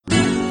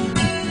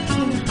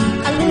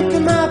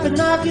my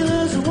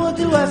binoculars, and what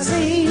do I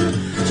see?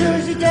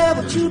 Jersey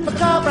Devil,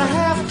 Chupacabra,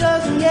 half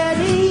dozen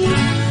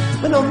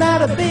Yeti. But no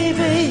matter,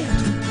 baby,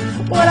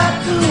 what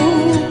I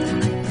do,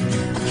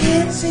 I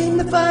can't seem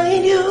to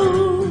find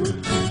you.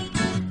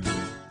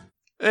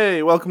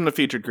 Hey, welcome to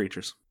Featured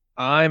Creatures.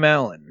 I'm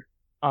Alan.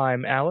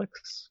 I'm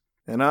Alex.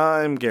 And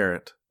I'm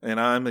Garrett. And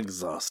I'm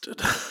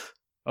exhausted.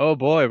 Oh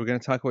boy, we're going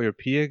to talk about your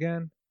pee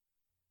again?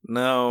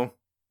 No,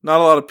 not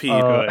a lot of pee.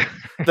 Good.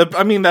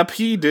 That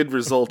pee did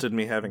result in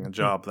me having a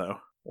job, though.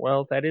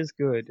 Well, that is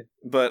good.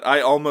 But I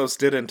almost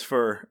didn't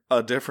for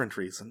a different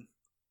reason.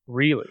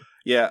 Really?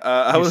 Yeah,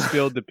 I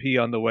spilled the pee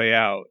on the way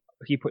out.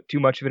 He put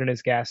too much of it in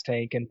his gas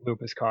tank and blew up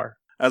his car.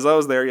 As I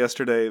was there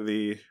yesterday,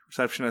 the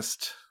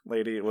receptionist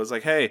lady was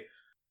like, "Hey,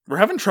 we're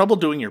having trouble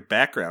doing your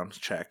background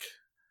check."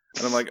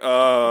 And I'm like,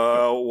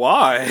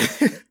 why?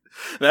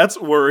 That's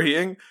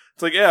worrying.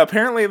 It's like, yeah,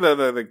 apparently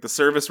the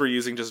service we're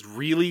using just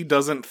really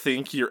doesn't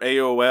think your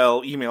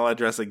AOL email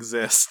address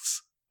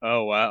exists.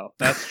 Oh, wow.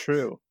 That's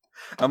true.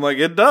 I'm like,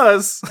 it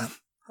does.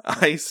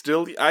 I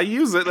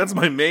use it. That's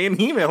my main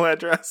email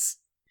address.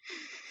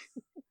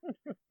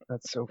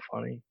 That's so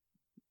funny.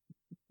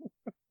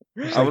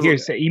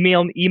 Say,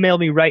 email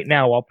me right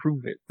now. I'll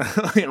prove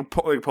it.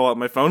 pull out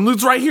my phone.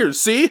 It's right here.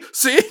 See?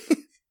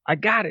 I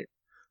got it.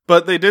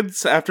 But they did,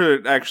 after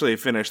it actually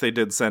finished, they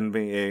did send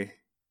me a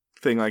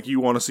thing like, you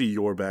want to see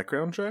your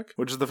background check?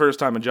 Which is the first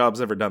time a job's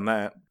ever done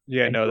that.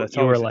 Yeah, and no, that's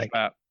you were always like, a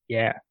trap.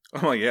 Yeah.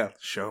 I'm like, yeah,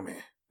 show me.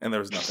 And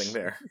there was nothing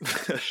there.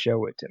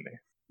 Show it to me.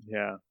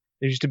 Yeah.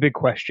 There's just a big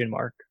question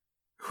mark.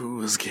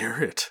 Who is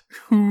Garrett?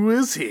 Who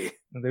is he?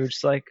 And they were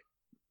just like,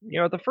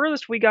 the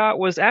furthest we got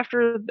was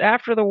after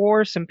the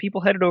war, some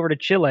people headed over to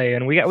Chile,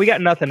 and we got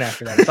nothing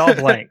after that. It's all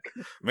blank.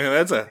 Man,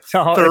 that's a it's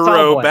all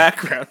thorough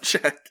background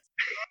check.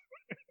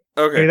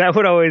 Okay. I mean, that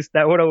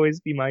would always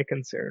be my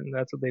concern.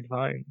 That's what they'd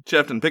find.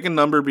 Jefton, pick a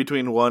number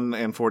between 1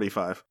 and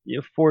 45. Yeah,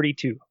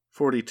 42.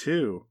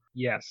 42.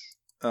 Yes.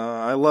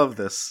 I love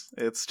this.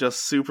 It's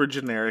just super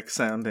generic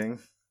sounding.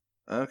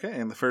 Okay,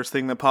 and the first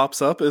thing that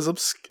pops up is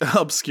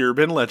Obscure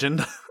Bin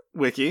Legend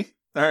Wiki.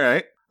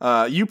 Alright.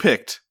 You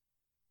picked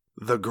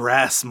the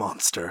Grass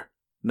Monster.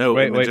 No,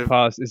 wait,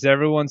 pause. Is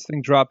everyone's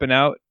thing dropping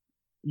out?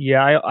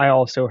 Yeah, I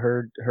also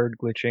heard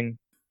glitching.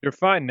 You're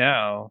fine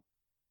now.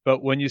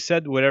 But when you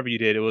said whatever you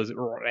did, it was...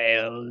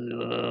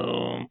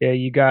 Yeah,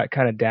 you got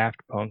kind of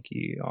Daft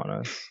Punky on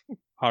us.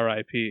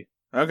 R.I.P.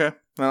 Okay,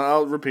 well,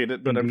 I'll repeat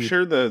it, but Indeed. I'm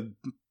sure the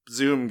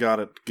Zoom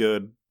got it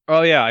good.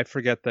 Oh yeah, I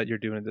forget that you're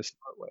doing it this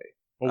smart way.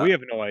 Well, we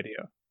have no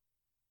idea.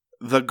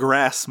 The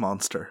Grass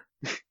Monster.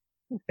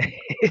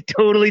 It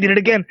totally did it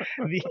again.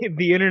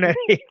 The internet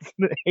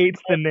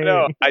hates the name.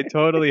 No, I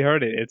totally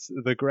heard it. It's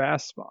the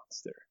Grass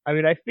Monster. I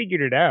mean, I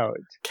figured it out.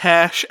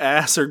 Cash,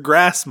 Ass, or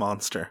Grass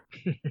Monster.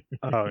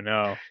 Oh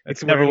no.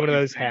 It's wearing one of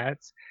those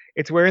hats.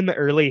 It's wearing the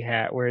early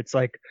hat where it's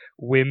like,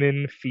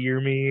 women fear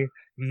me,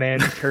 men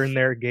turn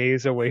their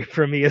gaze away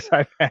from me as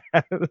I pass.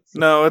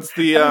 No, it's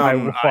the I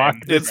walk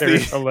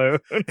alone.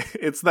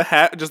 It's the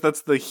hat, just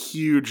that's the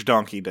huge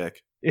donkey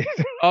dick.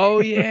 Oh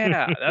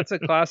yeah, that's a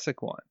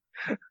classic one.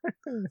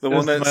 The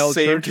one that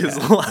saved his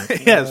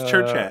life. Yeah, his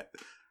church hat.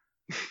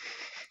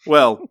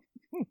 Well,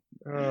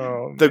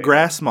 the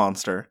Grass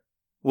Monster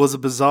was a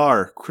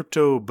bizarre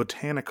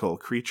crypto-botanical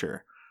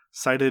creature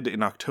sighted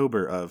in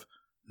October of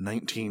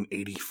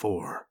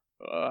 1984.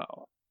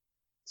 Wow.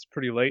 It's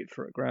pretty late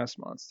for a grass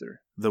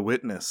monster. The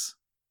witness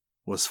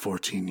was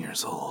 14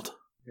 years old.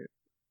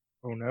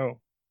 Oh no.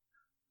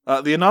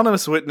 The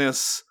anonymous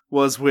witness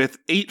was with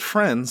 8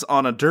 friends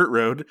on a dirt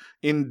road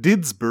in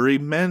Didsbury,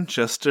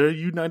 Manchester,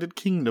 United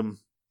Kingdom.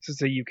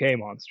 This is a UK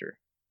monster.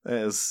 That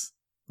is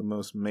the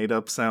most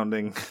made-up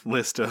sounding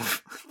list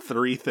of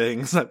 3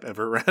 things I've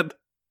ever read.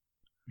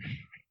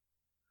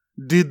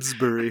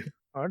 Didsbury.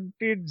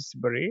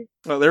 Didsbury?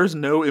 Oh, there's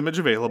no image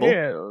available.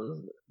 Yeah,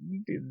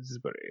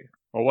 Didsbury.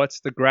 Well,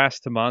 what's the grass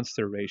to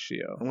monster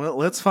ratio? Well,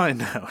 let's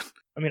find out.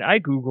 I mean, I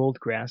googled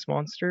grass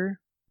monster.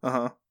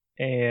 Uh-huh.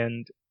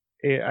 And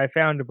I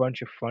found a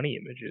bunch of funny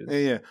images.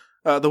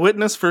 Yeah. The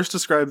witness first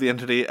described the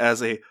entity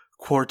as a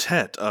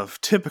quartet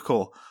of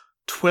typical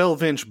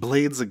 12-inch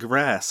blades of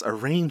grass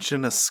arranged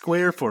in a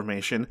square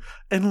formation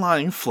and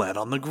lying flat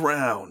on the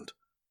ground.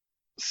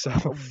 So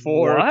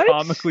 4 What?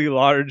 comically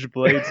large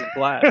blades of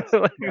glass.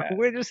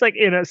 We're just like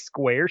in a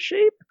square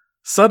shape?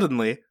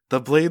 Suddenly, the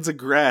blades of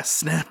grass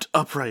snapped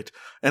upright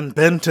and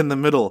bent in the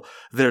middle,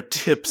 their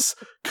tips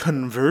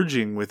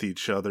converging with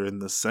each other in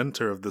the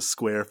center of the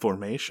square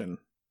formation.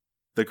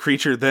 The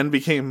creature then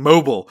became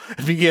mobile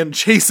and began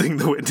chasing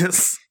the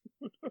witness.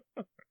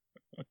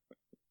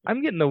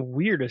 I'm getting the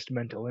weirdest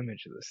mental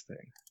image of this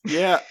thing.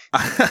 Yeah,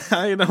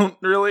 I don't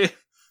really...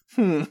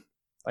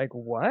 Like,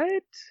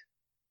 what?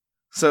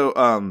 So,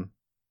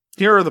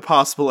 here are the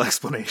possible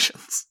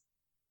explanations.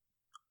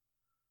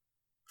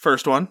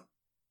 First one,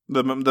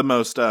 the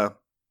most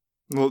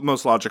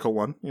logical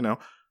one,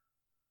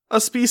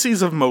 a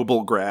species of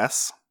mobile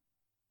grass.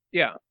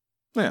 Yeah.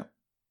 Yeah.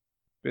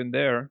 Been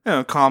there.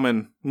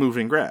 Common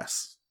moving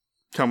grass.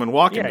 Common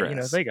walking grass.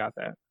 Yeah, they got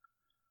that.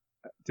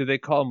 Do they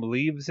call them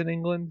leaves in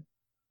England?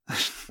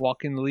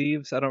 Walking the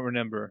leaves? I don't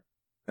remember.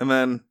 And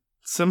then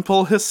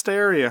simple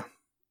hysteria.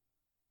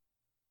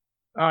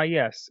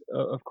 Yes,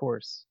 of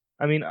course.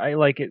 I mean, I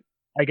like it.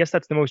 I guess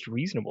that's the most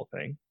reasonable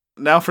thing.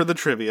 Now for the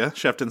trivia,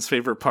 Shefton's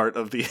favorite part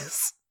of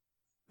these.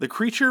 The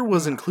creature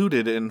was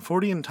included in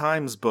 40 and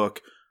Times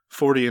book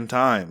 40 and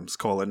Times,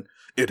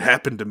 It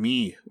Happened to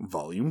Me,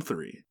 Volume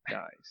 3.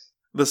 Nice.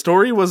 The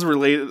story was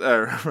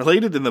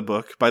related in the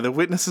book by the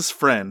witness's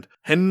friend,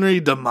 Henry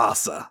de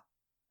Massa.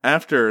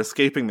 After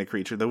escaping the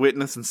creature, the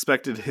witness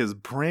inspected his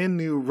brand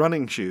new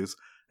running shoes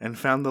and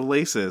found the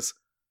laces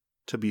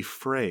to be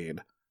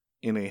frayed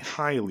in a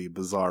highly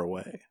bizarre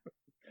way.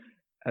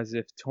 As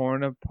if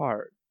torn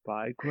apart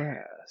by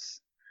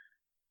grass.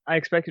 I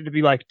expected to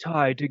be like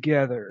tied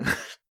together.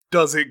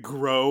 Does it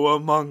grow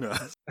among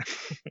us?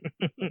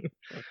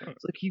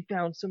 It's like he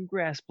found some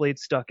grass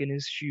blades stuck in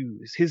his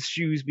shoes. His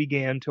shoes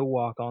began to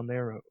walk on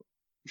their own.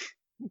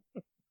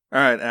 All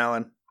right,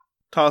 Alan.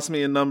 Toss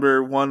me a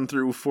number 1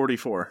 through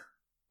 44.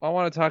 I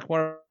want to talk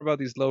more about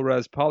these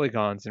low-res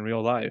polygons in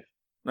real life.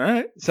 All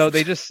right. So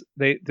they just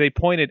they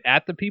pointed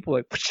at the people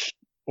like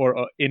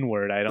or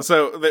inward. I don't.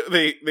 So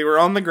they were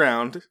on the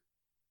ground,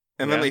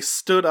 and then Yeah. they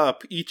stood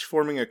up, each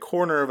forming a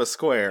corner of a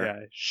square.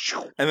 Yeah.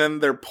 And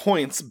then their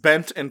points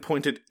bent and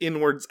pointed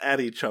inwards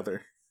at each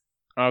other.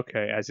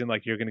 Okay, as in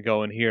like you're gonna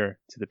go in here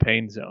to the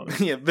pain zone.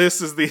 Yeah,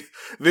 this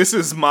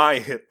is my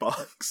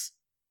hitbox.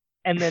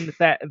 And then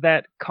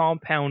that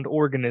compound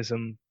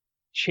organism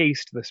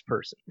chased this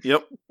person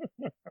Yep.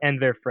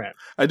 and their friend.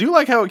 I do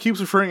like how it keeps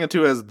referring it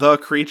to as the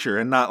creature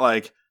and not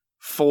like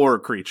 4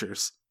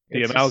 creatures.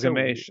 The It's just so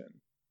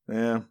amalgamation.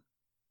 Yeah.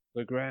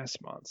 The grass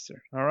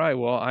monster. All right,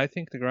 well, I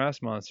think the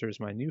grass monster is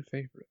my new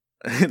favorite.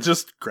 It's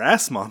just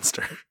grass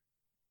monster.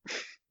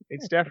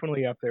 It's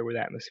definitely up there with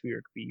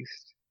atmospheric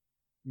beast.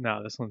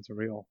 No, this one's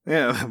real.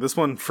 Yeah, this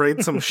one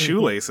frayed some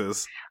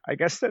shoelaces. I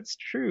guess that's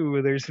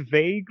true. There's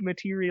vague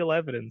material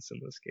evidence in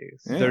this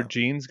case. Yeah. Their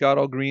jeans got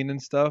all green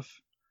and stuff.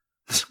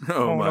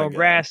 Oh my no, god.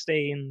 grass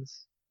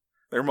stains.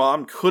 Their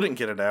mom couldn't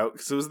get it out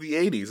because it was the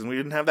 80s and we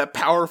didn't have that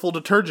powerful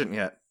detergent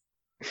yet.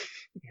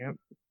 Yep.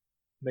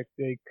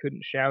 They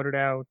couldn't shout it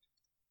out.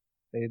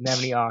 They didn't have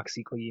any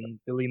OxyClean.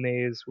 Billy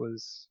Mays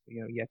was,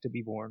 yet to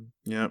be born.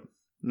 Yep.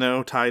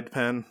 No Tide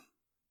Pen.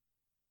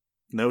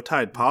 No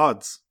Tide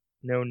Pods.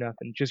 No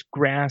nothing. Just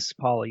grass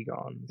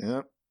polygons.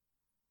 Yep.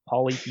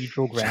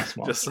 Polyhedral grass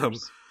monsters. Just some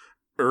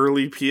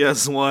early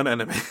PS1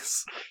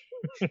 enemies.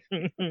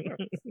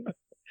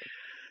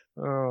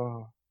 Oh.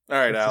 All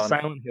right, It's a Alan.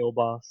 Silent Hill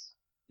boss.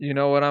 You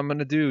know what I'm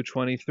gonna do?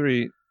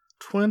 23.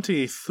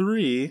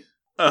 23.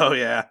 Oh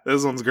yeah,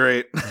 this one's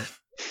great.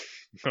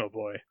 Oh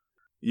boy.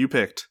 You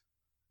picked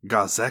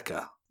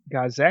Gazeka.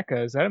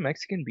 Gazeka, is that a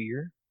Mexican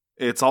beer?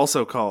 It's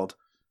also called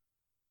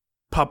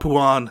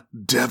Papuan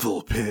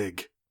Devil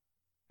Pig.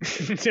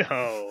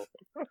 No.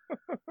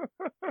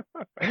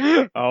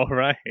 All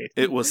right.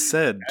 It was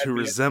said to That'd be a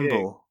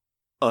resemble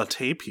a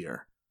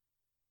tapir,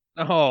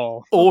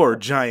 Oh. or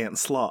giant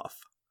sloth,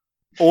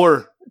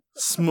 or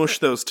smush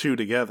those two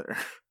together.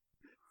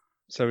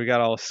 So we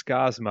got all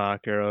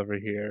Skazmacher over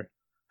here.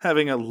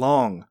 Having a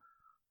long,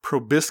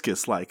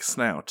 proboscis-like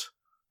snout.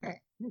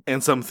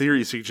 And some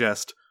theories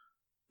suggest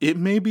it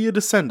may be a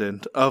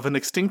descendant of an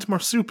extinct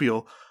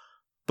marsupial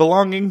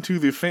belonging to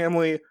the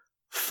family.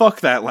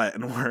 Fuck that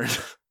Latin word.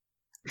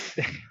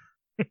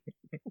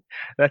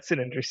 That's an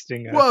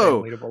interesting Whoa,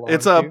 family to belong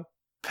it's to. a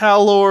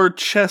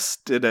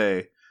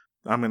Palorchestidae.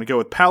 I'm going to go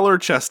with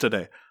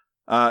Palorchestidae.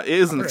 It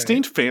is an Alright.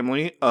 extinct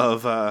family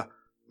of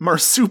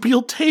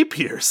marsupial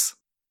tapirs.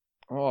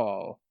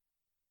 Oh.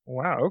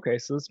 Wow, okay,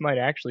 so this might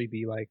actually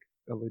be like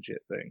a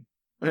legit thing.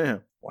 Yeah.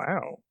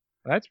 Wow.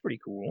 That's pretty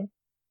cool.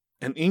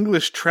 An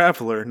English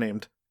traveler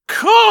named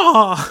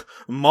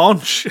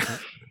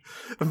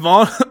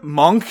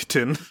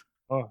Monkton.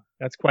 Oh,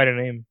 that's quite a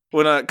name.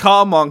 When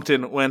Ka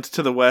Monkton went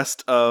to the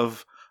west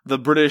of the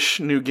British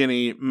New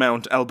Guinea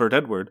Mount Albert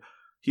Edward,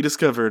 he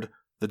discovered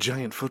the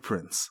giant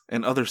footprints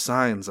and other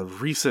signs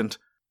of recent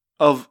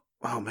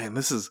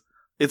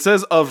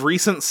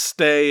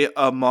stay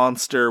a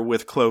monster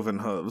with cloven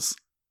hooves.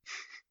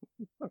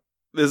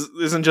 This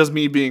isn't just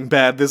me being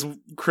bad. This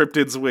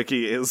cryptids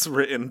wiki is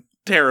written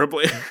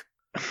terribly.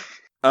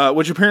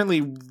 Which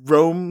apparently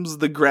roams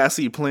the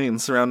grassy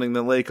plains surrounding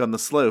the lake on the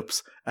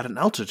slopes at an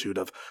altitude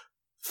of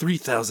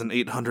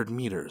 3,800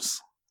 meters.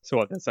 So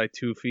what, that's like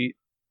 2 feet?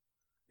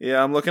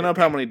 Yeah, I'm looking up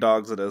how many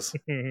dogs it is.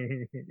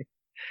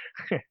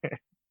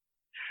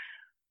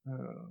 A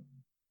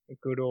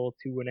good old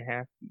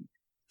 2.5 feet.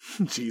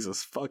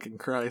 Jesus fucking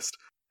Christ.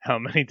 How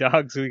many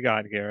dogs we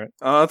got, Garrett?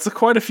 It's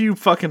quite a few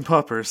fucking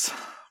puppers.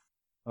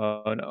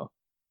 Oh no.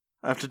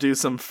 I have to do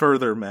some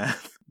further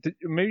math.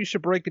 Maybe you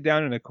should break it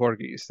down into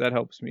corgis. That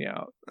helps me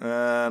out.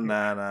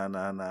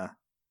 Nah.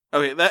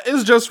 Okay, that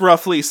is just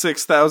roughly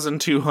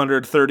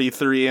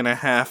 6,233 and a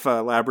half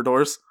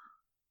Labradors.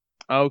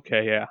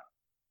 Okay, yeah.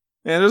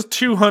 Yeah, there's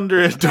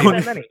 200. Not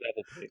that many.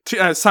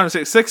 It's time to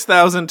say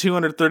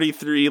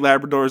 6,233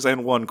 Labradors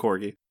and one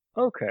Corgi.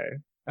 Okay.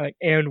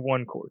 And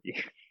one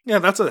corgi. Yeah,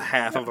 that's a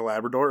half of a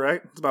Labrador,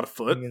 right? It's about a I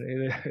foot.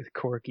 mean, the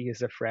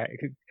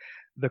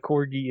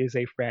corgi is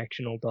a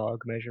fractional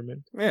dog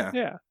measurement. Yeah.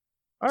 Yeah.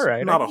 All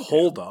right, Not I a can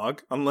whole do it.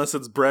 dog, unless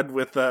it's bred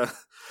with the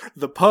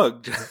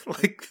pug.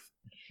 Like,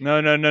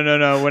 No.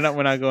 We're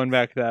not going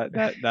back to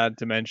that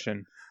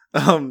dimension.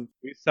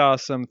 We saw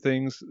some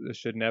things that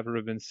should never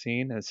have been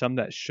seen, and some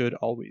that should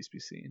always be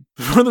seen.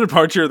 before the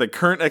departure of the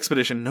current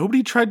expedition,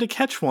 nobody tried to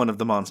catch one of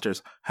the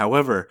monsters.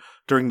 However,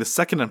 during the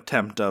second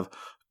attempt of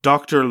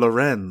Dr.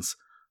 Lorenz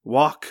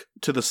walk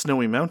to the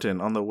snowy mountain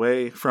on the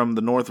way from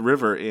the North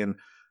River in...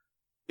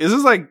 Is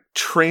this like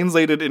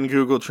translated in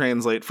Google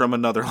Translate from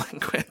another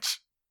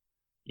language?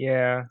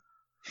 Yeah.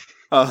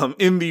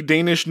 In the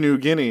Danish New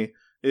Guinea,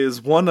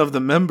 one of the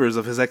members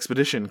of his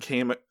expedition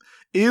came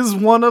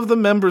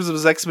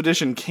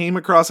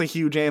across a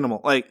huge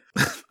animal. Like,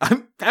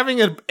 I'm having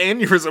an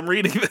aneurysm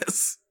reading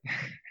this.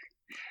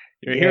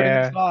 You're hearing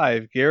it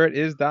live. Garrett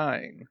is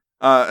dying.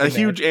 A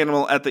huge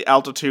animal at the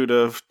altitude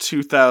of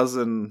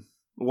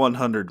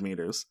 2,100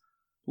 meters.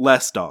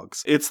 Less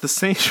dogs. It's the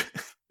same.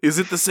 Is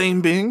it the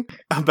same being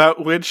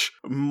about which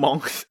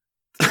Monk?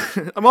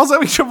 I'm also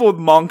having trouble with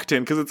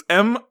Moncton because it's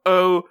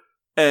Moncton.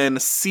 I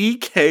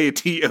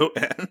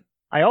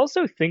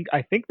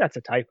think that's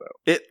a typo.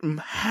 It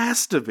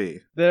has to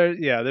be.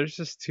 There's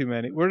just too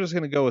many. We're just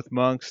gonna go with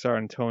Monk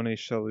starring Tony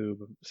Shalhoub.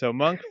 So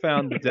Monk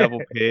found the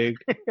devil pig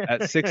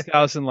at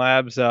 6,000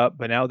 labs up,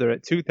 but now they're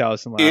at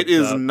 2,000 labs up. It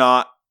is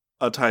not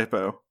a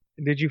typo.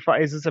 Did you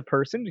find? Is this a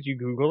person? Did you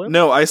Google him?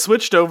 No, I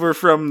switched over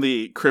from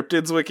the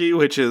cryptids wiki,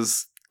 which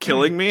is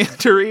killing me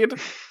to read,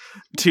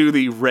 to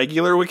the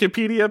regular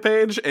Wikipedia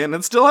page, and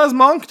it still has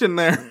Moncton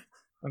there.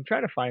 I'm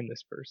trying to find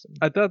this person.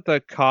 I thought the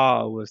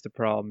Ka was the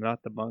problem,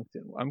 not the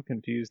Moncton. I'm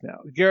confused now.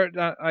 Garrett,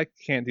 I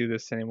can't do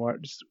this anymore.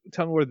 Just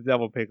tell me where the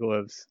devil pig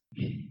lives.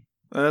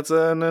 That's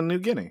in New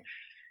Guinea.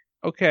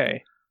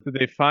 Okay. Did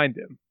they find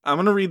him? I'm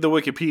gonna read the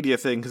Wikipedia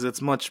thing because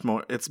it's much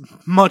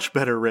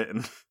better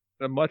written.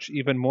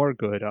 Even more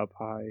good up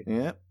high.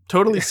 Yeah,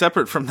 totally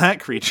separate from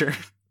that creature.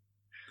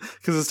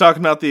 Because it's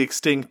talking about the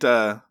extinct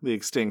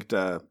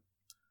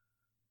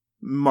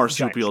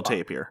marsupial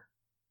tapir.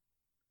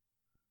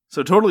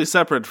 So totally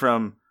separate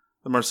from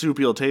the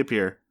marsupial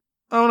tapir.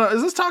 Oh no,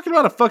 is this talking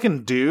about a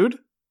fucking dude?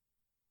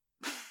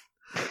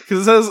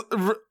 Because it says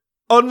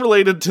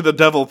unrelated to the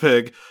devil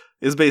pig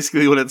is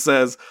basically what it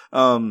says.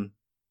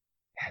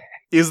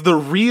 Is the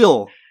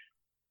real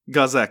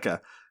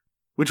Gazeka,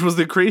 which was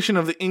the creation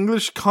of the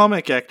English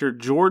comic actor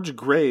George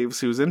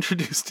Graves, who's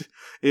introduced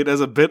it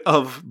as a bit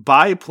of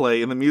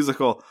byplay in the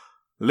musical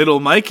Little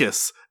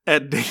Micus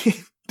at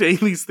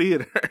Daly's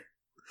Theater.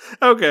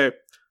 Okay.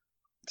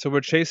 So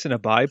we're chasing a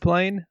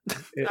biplane?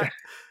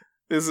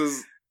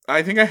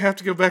 I think I have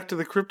to go back to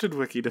the Cryptid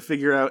Wiki to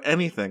figure out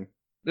anything.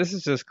 This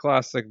is just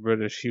classic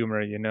British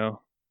humor, you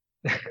know?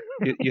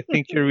 you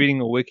think you're reading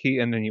a wiki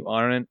and then you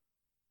aren't.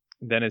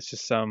 Then it's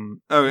just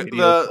some. Okay,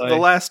 the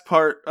last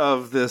part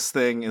of this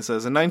thing, it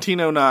says in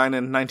 1909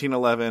 and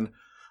 1911,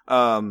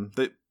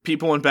 the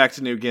people went back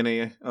to New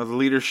Guinea under the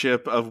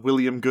leadership of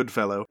William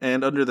Goodfellow,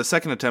 and under the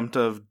second attempt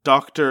of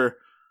Dr.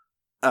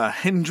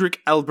 Hendrik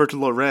Albert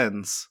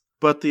Lorenz,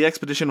 but the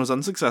expedition was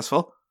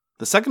unsuccessful.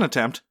 The second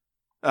attempt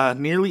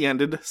nearly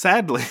ended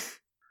sadly.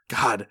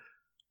 God,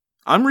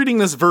 I'm reading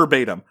this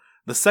verbatim.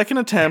 The second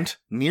attempt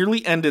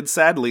nearly ended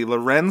sadly.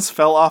 Lorenz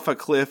fell off a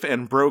cliff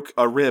and broke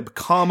a rib,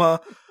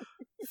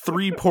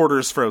 3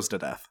 porters froze to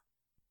death.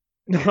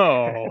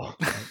 No.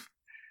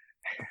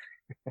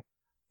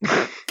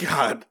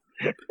 God.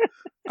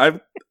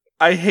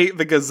 I hate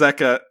the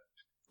Gazeka.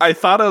 I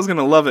thought I was going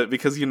to love it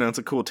because, you know, it's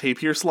a cool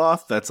tapir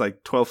sloth that's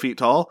like 12 feet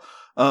tall.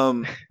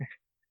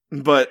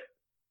 But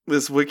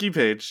this wiki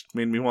page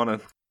made me want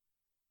to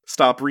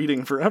stop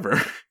reading forever.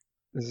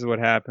 This is what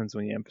happens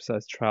when you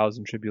emphasize trials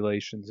and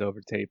tribulations over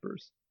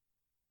tapirs.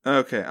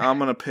 Okay, I'm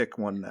going to pick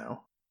one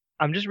now.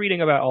 I'm just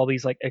reading about all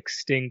these like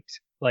extinct,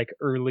 like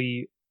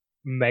early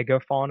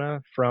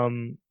megafauna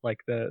from like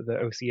the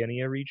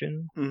Oceania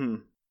region.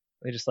 Mm-hmm.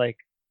 They just like,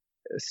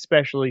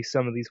 especially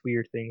some of these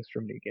weird things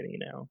from New Guinea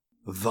now.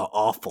 The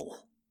Awful.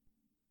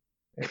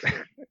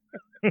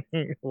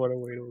 What a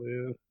way to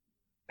live.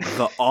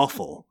 The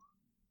Awful.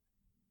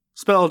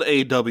 Spelled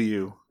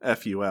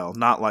AWFUL,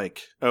 not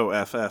like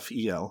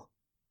OFFEL.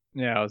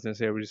 Yeah, I was going to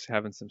say, we're just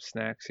having some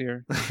snacks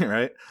here.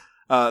 Right?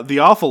 The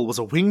Awful was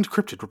a winged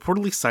cryptid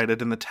reportedly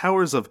sighted in the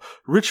towers of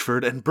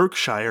Richford and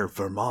Berkshire,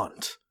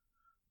 Vermont,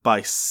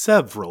 by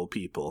several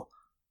people.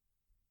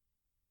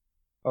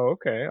 Oh,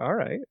 okay, all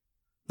right.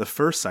 The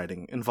first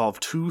sighting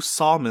involved 2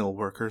 sawmill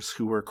workers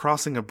who were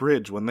crossing a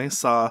bridge when they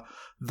saw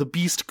the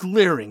beast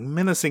glaring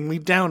menacingly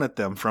down at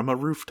them from a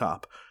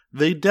rooftop.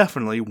 They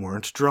definitely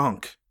weren't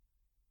drunk.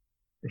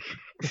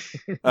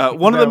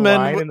 One of the men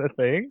line in the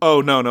thing?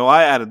 Oh no,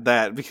 I added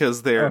that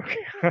because they're okay.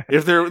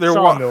 if they're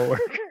sawmill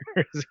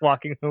workers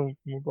walking home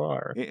from a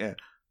bar. Yeah.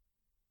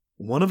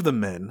 One of the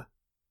men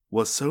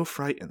was so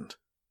frightened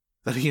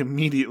that he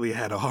immediately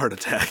had a heart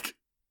attack.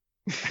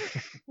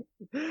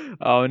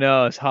 Oh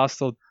no, it's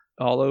hostile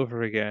all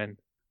over again.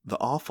 The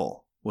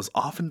Awful was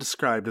often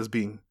described as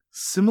being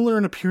similar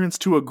in appearance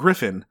to a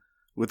griffin,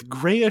 with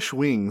grayish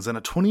wings and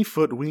a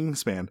 20-foot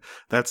wingspan.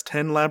 That's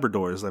 10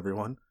 Labradors,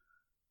 everyone.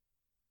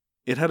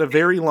 It had a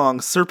very long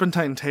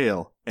serpentine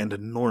tail and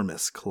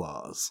enormous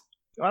claws.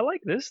 I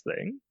like this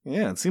thing.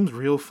 Yeah, it seems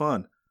real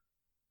fun.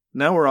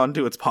 Now we're on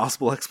to its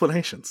possible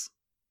explanations.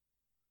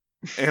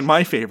 And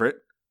my favorite,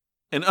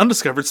 an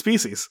undiscovered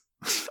species,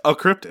 a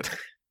cryptid.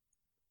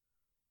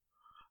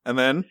 And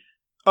then,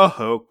 a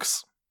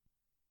hoax.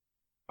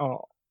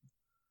 Oh,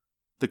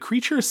 The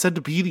creature is said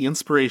to be the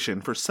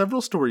inspiration for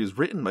several stories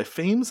written by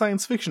famed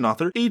science fiction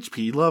author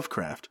H.P.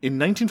 Lovecraft. In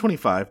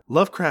 1925,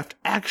 Lovecraft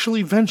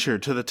actually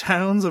ventured to the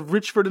towns of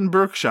Richford and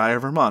Berkshire,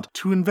 Vermont,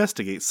 to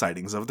investigate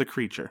sightings of the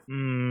creature.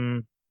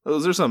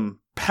 Those are some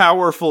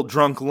powerful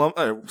drunk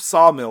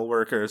sawmill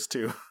workers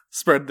to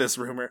spread this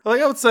rumor. I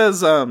like how it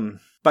says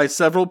by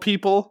several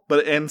people,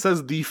 and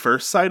says the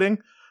first sighting,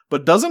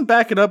 but doesn't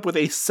back it up with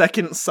a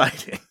second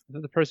sighting. I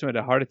thought the person who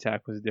had a heart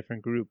attack was a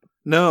different group.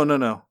 No.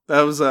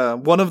 That was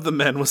one of the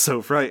men was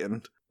so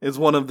frightened. It's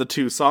one of the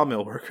two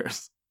sawmill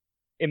workers.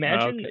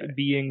 imagine Okay.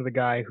 being the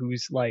guy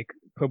who's like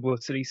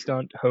publicity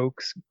stunt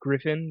hoax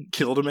Griffin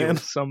Killed a man.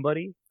 kills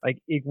somebody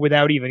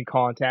without even The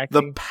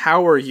contacting.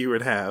 power you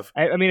would have.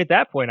 I mean, at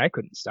that point, I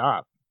couldn't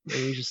stop.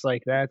 It was just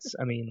like that's.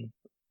 I mean,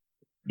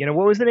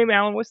 what was the name,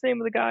 Alan? What's the name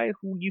of the guy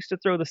who used to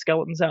throw the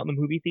skeletons out in the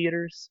movie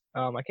theaters?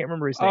 I can't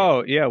remember his name.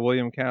 Oh, yeah,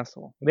 William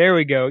Castle. There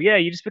we go. Yeah,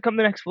 you just become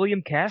the next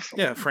William Castle.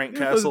 Yeah, Frank He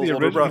was Castle's the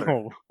older brother.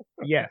 original.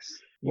 Yes.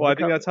 You Well, I think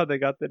become- that's how they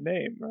got the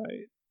name,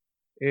 right?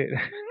 it,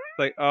 It's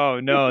like, oh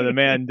no, the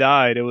man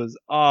died. It was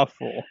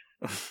awful.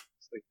 It's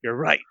like, you're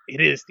right. It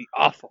is the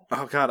awful.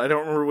 Oh god, I don't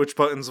remember which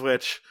button's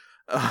which.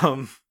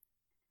 trying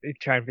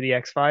for the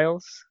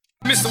X-Files.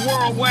 Mr.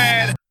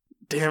 Worldwide.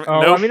 Damn it.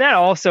 Oh, Nope. I mean that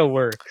also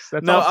works.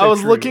 That's No, also I was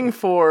true. looking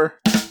for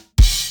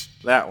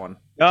that one.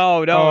 No,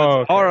 Oh, it's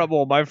okay.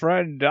 horrible. My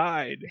friend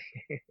died.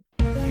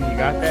 You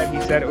got that?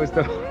 He said it was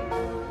the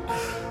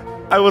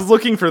I was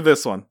looking for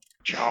this one.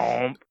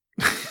 chomp.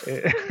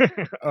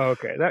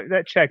 Okay,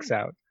 that checks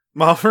out.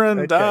 My friend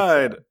That checks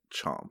died. out.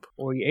 Chomp.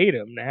 Well, he ate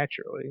him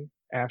naturally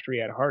after he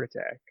had a heart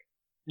attack.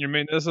 You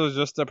mean this was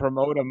just to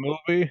promote a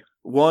movie?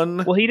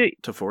 1 Well, he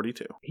to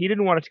 42.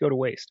 didn't want it to go to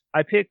waste.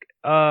 I pick.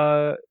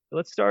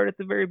 Let's start at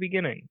the very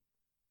beginning.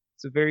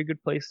 It's a very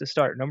good place to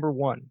start. Number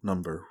one.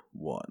 Number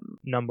 1.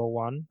 Number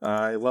one.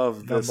 I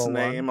love this Number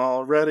one. name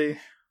already.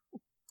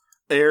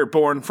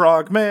 Airborne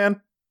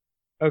Frogman.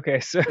 Okay,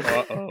 so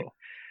Uh-oh.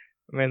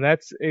 man,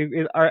 that's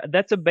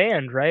a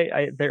band, right?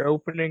 They're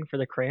opening for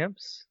the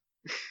Cramps.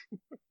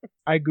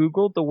 I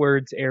googled the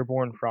words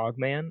 "airborne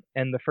frogman,"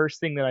 and the first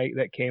thing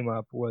that came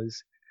up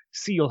was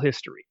SEAL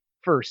history.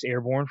 First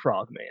airborne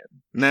frogman.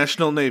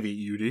 National Navy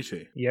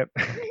UDT. Yep.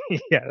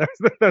 Yeah, that's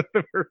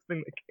the first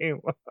thing that came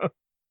up.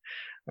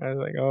 I was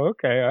like, oh,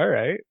 okay, all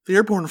right. The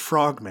Airborne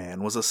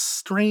Frogman was a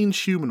strange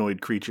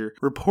humanoid creature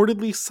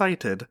reportedly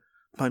sighted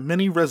by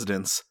many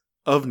residents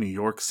of New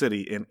York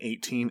City in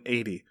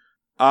 1880.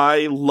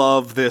 I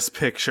love this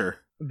picture.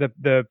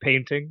 The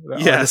painting, the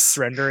Yes. artist's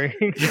rendering.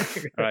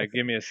 All right,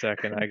 give me a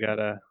second. I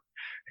gotta.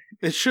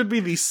 It should be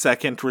the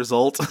second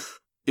result.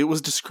 It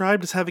was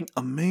described as having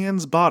a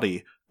man's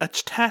body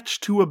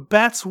attached to a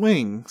bat's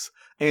wings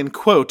and,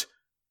 quote,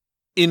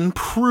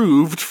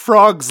 improved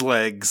frog's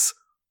legs.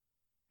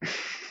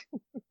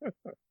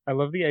 I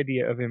love the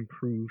idea of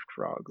improved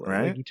frog.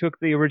 Right? Like, you took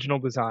the original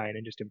design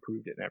and just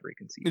improved it in every It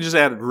conceivable. just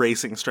added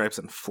racing stripes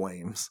and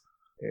flames.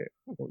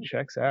 Well,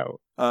 checks out.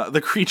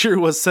 The creature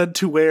was said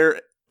to wear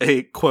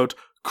a, quote,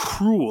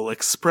 cruel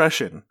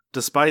expression,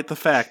 despite the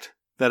fact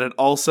that it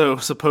also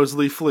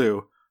supposedly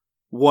flew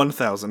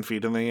 1,000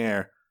 feet in the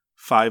air,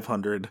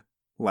 500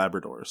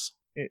 Labradors.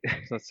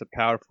 That's a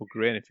powerful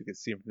grin if you could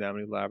see him from that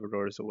many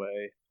Labradors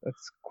away.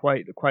 That's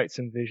quite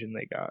some vision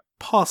they got.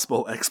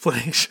 Possible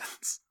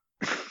explanations.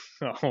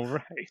 All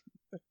right.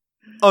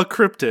 A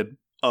cryptid.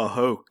 A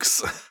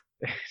hoax.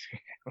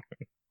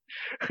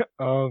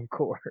 Of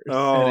course.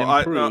 Oh, An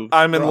improved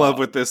I'm in love frog.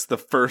 with this, the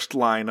first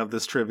line of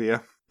this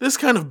trivia. This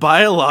kind of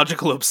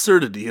biological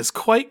absurdity is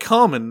quite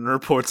common in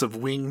reports of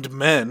winged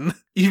men,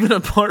 even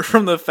apart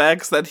from the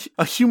facts that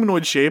a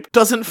humanoid shape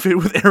doesn't fit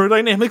with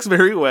aerodynamics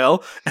very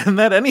well, and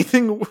that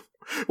anything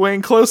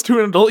weighing close to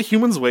an adult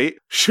human's weight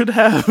should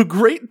have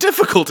great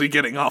difficulty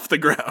getting off the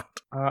ground.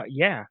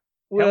 Yeah.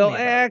 Well, me about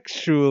it.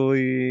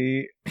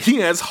 actually, He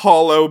has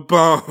hollow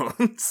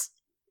bones.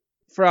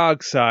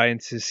 frog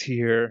science is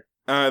here.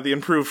 The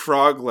improved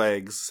frog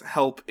legs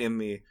help in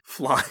the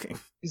flying.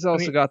 He's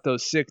also mean- got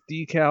those sick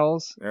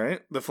decals. All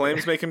right, the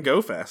flames make him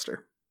go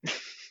faster.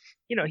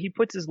 He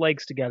puts his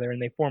legs together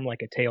and they form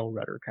like a tail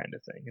rudder kind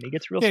of thing, and he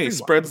gets real. Yeah, he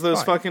streamlined. spreads It's those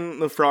fine. fucking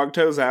the frog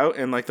toes out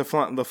and like the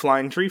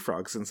flying tree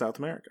frogs in South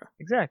America.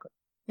 Exactly.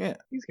 Yeah.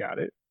 He's got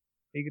it.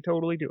 He could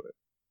totally do it.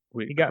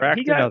 We He got- cracked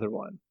he got- another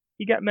one.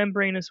 He got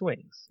membranous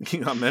wings. He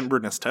got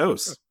membranous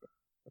toes.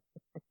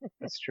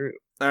 That's true.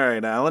 All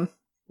right, Alan.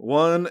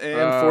 1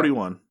 and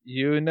 41.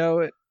 You know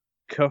it.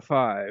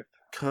 K5.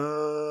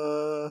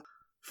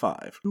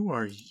 5. Who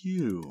are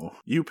you?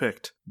 You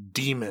picked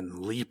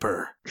Demon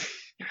Leaper.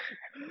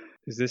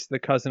 Is this the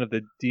cousin of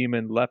the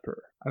demon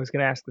leper? I was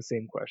going to ask the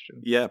same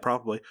question. Yeah,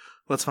 probably.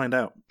 Let's find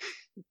out.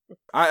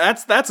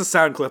 That's a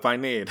sound clip I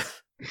need.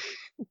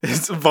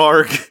 It's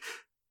Varg.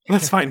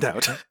 Let's find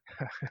out.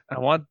 I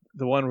want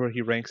the one where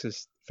he ranks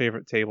his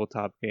favorite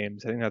tabletop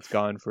games. I think that's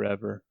gone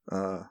forever.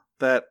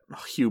 That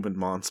human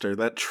monster,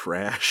 that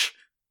trash.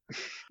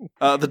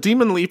 The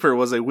Demon Leaper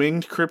was a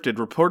winged cryptid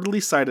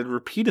reportedly sighted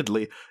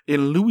repeatedly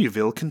in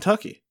Louisville,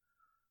 Kentucky,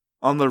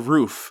 on the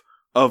roof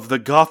of the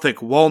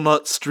Gothic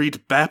Walnut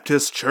Street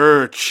Baptist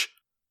Church.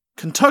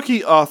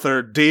 Kentucky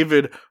author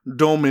David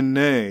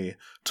Domine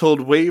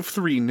told Wave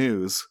 3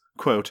 News,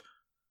 quote,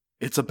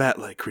 "It's a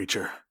bat-like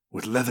creature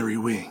with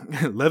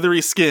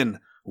leathery skin,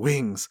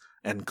 wings,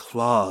 and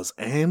claws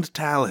and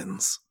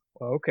talons."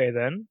 Well, okay,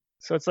 then.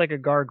 So it's like a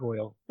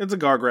gargoyle. It's a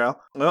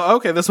gargoyle. Well,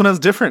 okay, this one has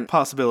different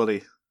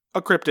possibility.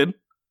 A cryptid.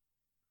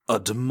 A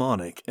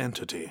demonic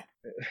entity.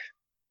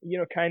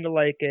 Kind of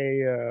like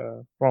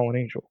a fallen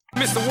angel.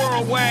 Mr.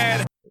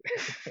 Worldwide.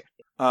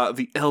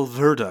 The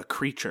Elverta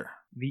creature.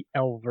 The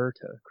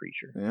Elverta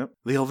creature. Yep.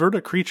 The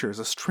Elverta creature is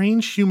a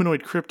strange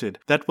humanoid cryptid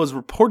that was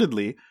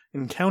reportedly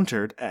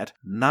encountered at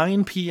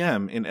 9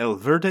 p.m. in El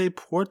Verde,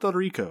 Puerto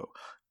Rico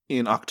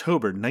in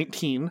October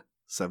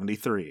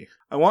 1973.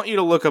 I want you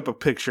to look up a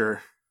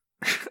picture.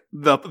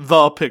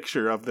 the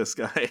picture of this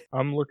guy.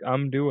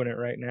 I'm doing it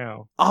right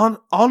now.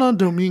 Ana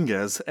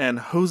Dominguez and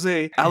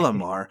Jose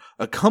Alamar,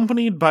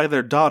 accompanied by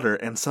their daughter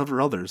and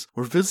several others,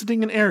 were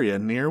visiting an area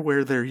near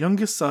where their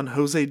youngest son,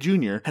 Jose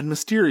Jr., had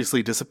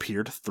mysteriously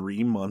disappeared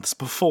 3 months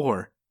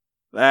before.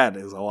 That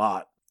is a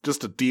lot,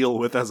 just to deal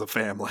with as a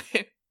family.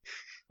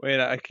 Wait,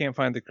 I can't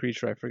find the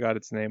creature. I forgot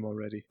its name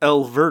already.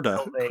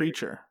 Elverta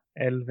creature.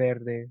 El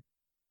Verde.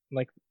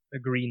 Like the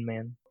green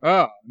man.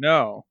 Oh,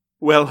 no.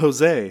 Well,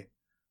 Jose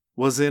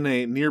was in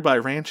a nearby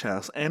ranch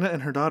house. Anna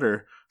and her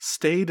daughter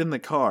stayed in the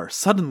car.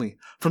 Suddenly,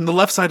 from the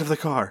left side of the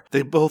car,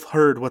 they both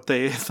heard what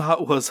they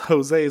thought was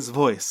Jose's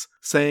voice,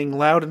 saying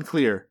loud and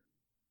clear,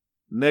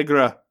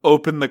 "Negra,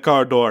 open the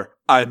car door.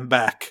 I'm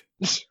back."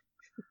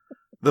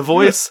 The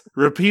voice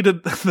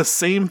repeated the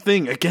same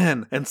thing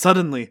again, and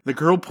suddenly, the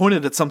girl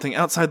pointed at something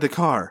outside the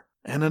car.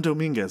 Ana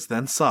Dominguez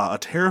then saw a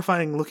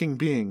terrifying-looking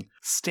being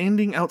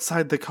standing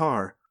outside the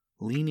car,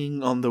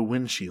 leaning on the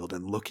windshield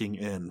and looking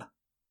in.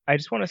 I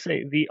just want to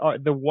say the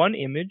one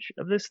image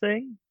of this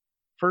thing.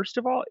 First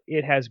of all,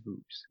 it has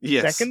boobs.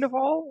 Yes. Second of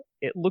all,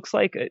 it looks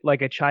like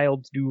a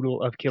child's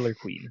doodle of Killer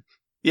Queen.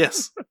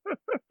 Yes.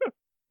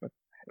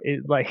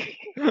 It like.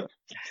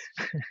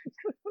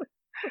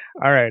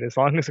 All right, as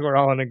long as we're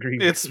all in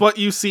agreement. It's what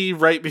you see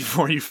right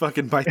before you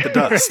fucking bite the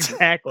dust.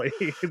 Exactly.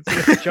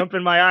 It's gonna jump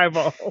in my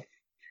eyeball.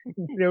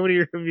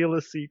 Nobody reveal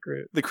a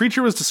secret. The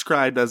creature was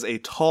described as a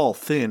tall,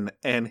 thin,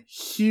 and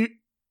huge.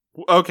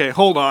 Okay,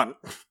 hold on.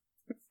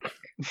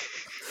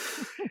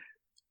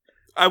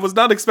 I was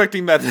not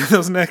expecting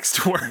those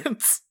next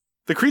words.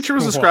 The creature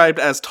was described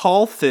as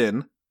tall,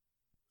 thin,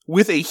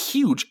 with a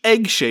huge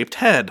egg-shaped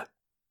head,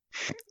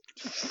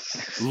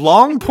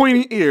 long,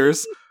 pointy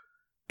ears,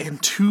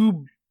 and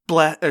two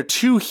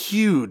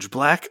huge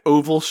black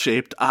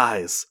oval-shaped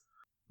eyes.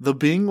 The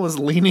being was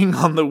leaning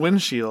on the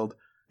windshield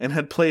and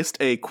had placed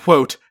a,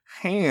 quote,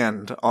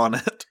 hand on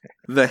it.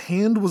 The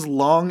hand was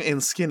long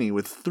and skinny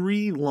with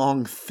 3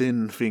 long,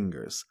 thin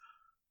fingers,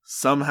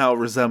 somehow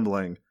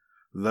resembling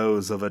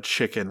those of a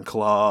chicken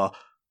claw.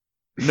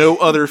 No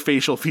other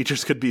facial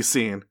features could be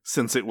seen,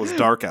 since it was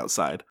dark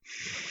outside.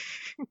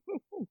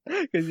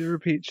 Could you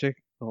repeat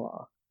chicken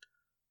claw?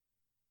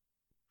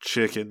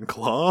 Chicken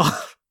claw?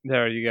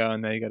 There you go,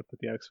 and now you gotta put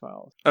the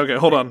X-Files. Okay,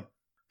 hold on.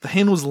 The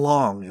hand was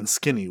long and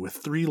skinny, with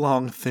 3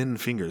 long, thin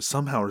fingers,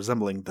 somehow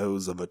resembling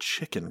those of a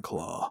chicken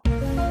claw.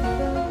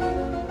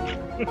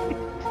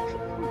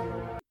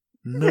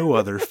 No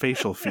other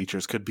facial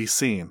features could be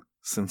seen,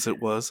 since it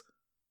was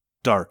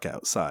dark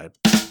outside.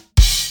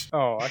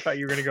 Oh, I thought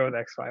you were going to go with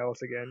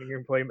X-Files again. You're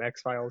going to blame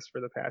X-Files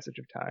for the passage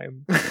of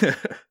time.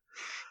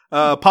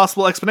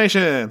 Possible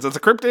explanations. It's a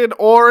cryptid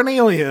or an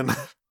alien.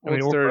 I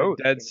mean, What's their both.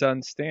 dead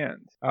son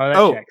stand?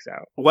 Oh, that checks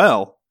out.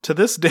 Well, to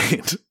this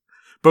date,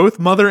 both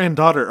mother and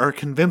daughter are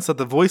convinced that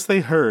the voice they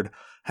heard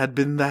had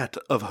been that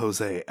of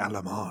Jose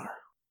Alamar.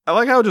 I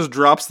like how it just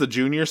drops the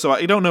junior, so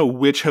I don't know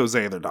which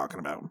Jose they're talking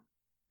about.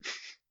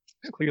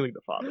 It's clearly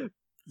the father.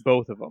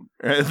 Both of them.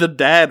 The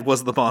dad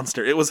was the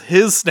monster. It was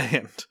his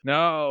stand.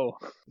 No,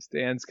 the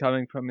stand's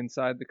coming from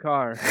inside the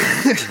car.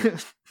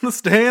 The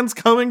stand's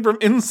coming from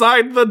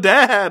inside the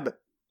dad.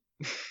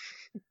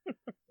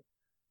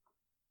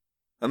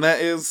 And that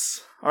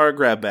is our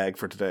grab bag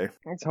for today.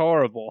 That's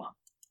horrible.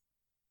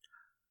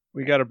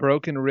 We got a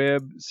broken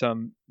rib,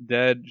 some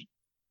dead,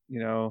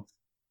 kid.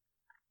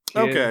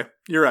 Okay,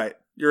 you're right.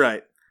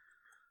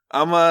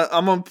 I'm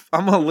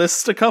gonna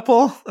list a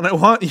couple, and I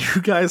want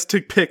you guys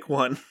to pick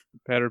one.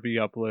 Better be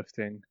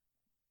uplifting.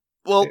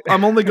 Well,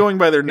 I'm only going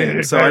by their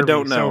name, so I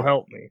don't know. So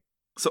help me.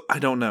 So I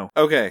don't know.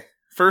 Okay,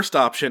 first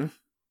option,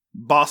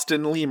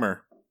 Boston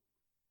lemur.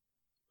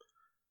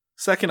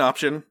 Second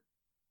option,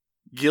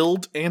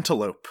 gilled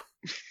antelope.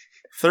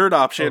 Third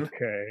option,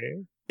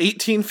 Okay.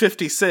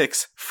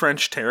 1856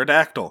 French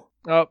pterodactyl.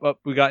 Oh,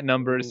 we got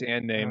numbers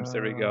and names.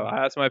 There we go.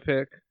 That's my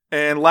pick.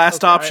 And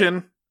last Okay,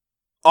 option,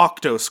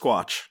 Octo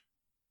Squatch.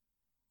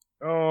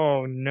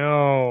 Oh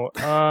no.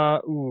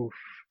 Oof.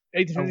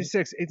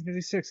 1856.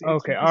 1856.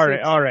 Okay.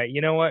 All right.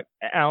 You know what?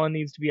 Alan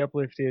needs to be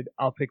uplifted.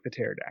 I'll pick the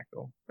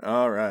pterodactyl.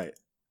 All right.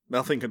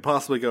 Nothing could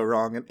possibly go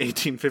wrong in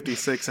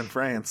 1856 in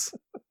France.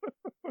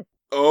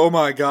 Oh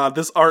my god,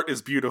 this art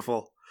is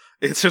beautiful.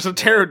 It's just a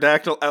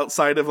pterodactyl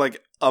outside of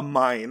like a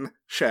mine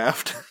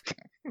shaft.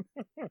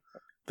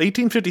 The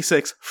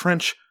 1856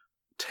 French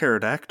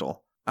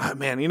pterodactyl.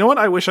 Man, you know what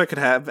I wish I could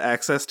have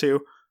access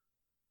to?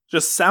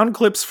 Just sound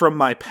clips from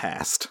my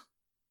past.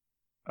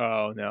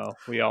 Oh no,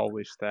 we all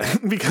wish that.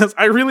 Because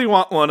I really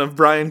want one of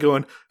Brian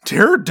going,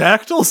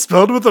 pterodactyl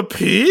spelled with a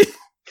P?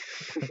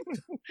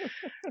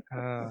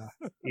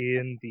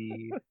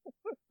 Indeed.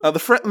 The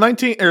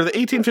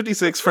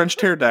 1856 French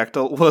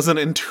pterodactyl was an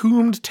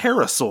entombed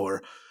pterosaur,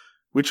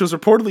 which was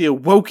reportedly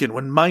awoken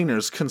when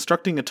miners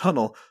constructing a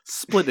tunnel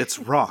split its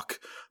rock.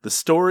 The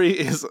story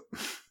is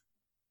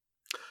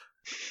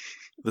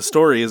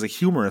a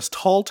humorous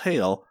tall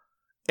tale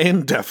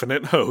and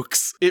definite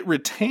hoax. It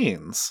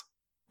retains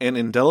an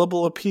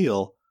indelible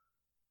appeal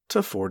to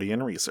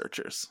Fortean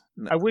researchers.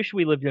 No. I wish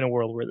we lived in a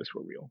world where this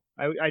were real.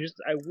 I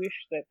wish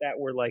that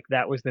were like,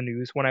 that was the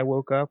news when I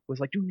woke up. Was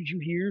like, dude, did you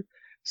hear?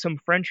 Some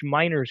French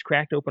miners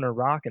cracked open a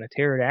rock and a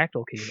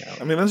pterodactyl came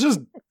out. I mean, that's just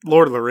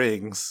Lord of the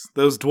Rings.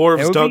 Those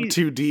dwarves dug be...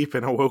 too deep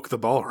and awoke the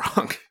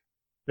Balrog.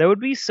 That would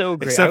be so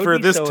great. Except for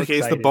this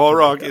case, the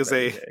Balrog is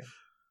a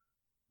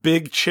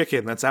big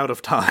chicken that's out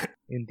of time.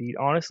 Indeed.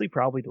 Honestly,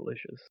 probably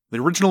delicious. The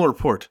original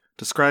report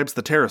describes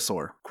the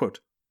pterosaur, quote,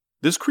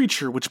 "This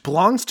creature, which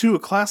belongs to a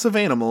class of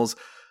animals,"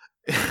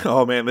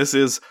 oh man, this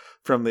is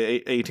from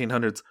the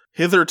 1800s,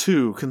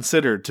 "hitherto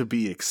considered to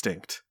be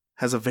extinct,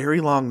 has a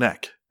very long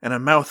neck and a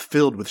mouth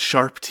filled with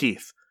sharp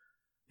teeth.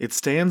 It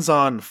stands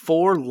on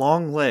 4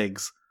 long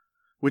legs,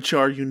 which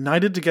are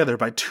united together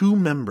by 2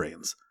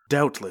 membranes,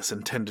 doubtless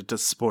intended to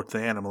support the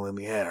animal in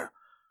the air,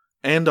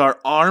 and are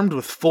armed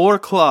with 4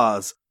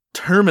 claws,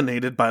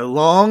 terminated by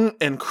long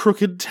and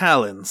crooked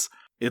talons.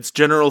 Its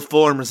general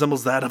form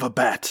resembles that of a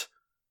bat,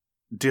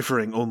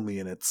 differing only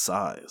in its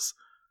size,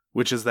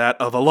 which is that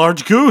of a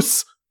large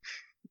goose.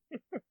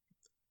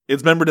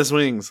 Its membranous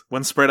wings,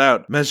 when spread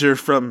out, measure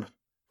from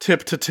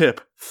tip to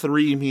tip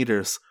 3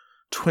 meters,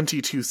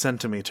 22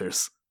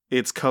 centimeters.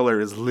 Its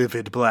color is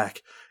livid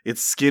black.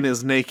 Its skin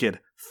is naked,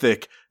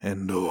 thick,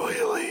 and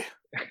oily."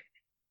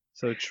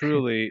 So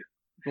truly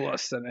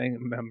glistening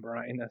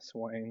membranous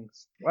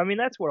wings. I mean,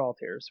 that's what all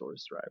pterosaurs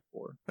strive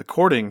for.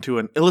 According to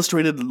an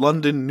illustrated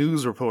London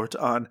news report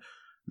on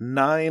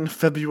 9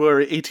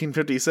 February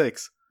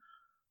 1856,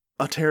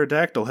 a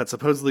pterodactyl had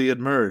supposedly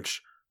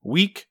emerged,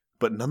 weak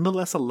but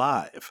nonetheless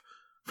alive,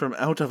 from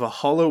out of a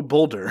hollow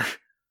boulder.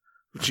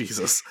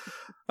 Jesus.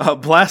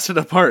 Blasted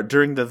apart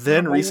during the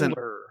then recent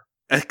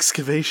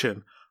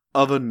excavation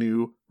of a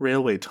new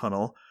railway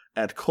tunnel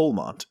at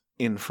Colmont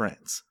in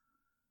France.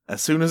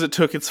 As soon as it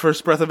took its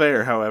first breath of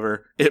air,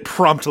 however, it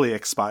promptly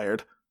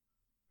expired.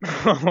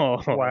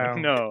 Oh, wow.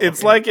 No.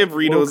 It's like if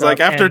Rita was like,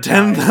 after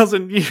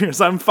 10,000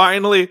 years, I'm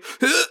finally...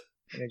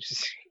 It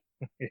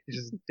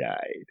just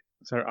died.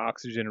 It's our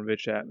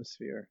oxygen-rich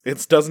atmosphere.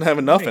 It doesn't have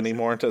enough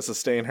anymore to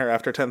sustain her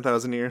after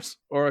 10,000 years.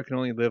 Or it can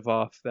only live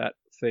off that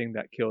thing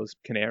that kills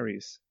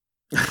canaries.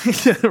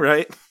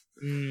 Right?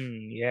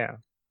 Yeah.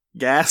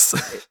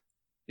 Gas.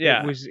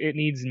 Yeah. It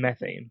needs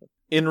methane.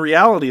 In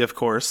reality, of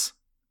course,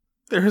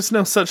 there is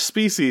no such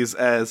species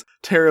as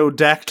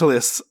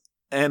Pterodactylus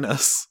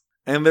anus,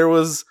 and there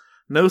was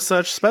no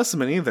such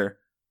specimen either.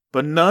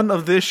 But none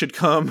of this should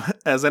come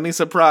as any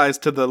surprise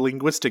to the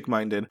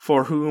linguistic-minded,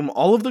 for whom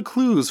all of the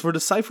clues for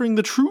deciphering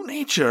the true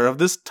nature of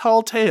this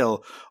tall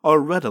tale are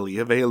readily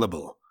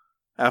available.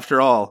 After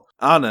all,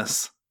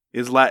 anus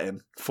is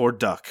Latin for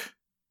duck,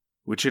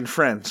 which in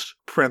French,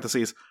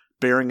 parentheses,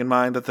 bearing in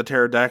mind that the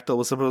pterodactyl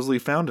was supposedly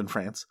found in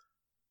France,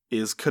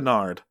 is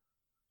canard,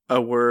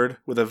 a word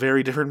with a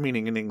very different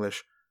meaning in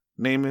English,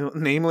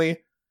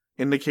 namely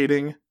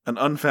indicating an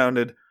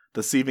unfounded,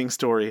 deceiving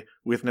story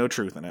with no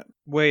truth in it.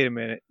 Wait a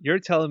minute. You're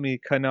telling me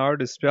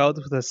canard is spelled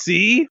with a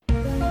C?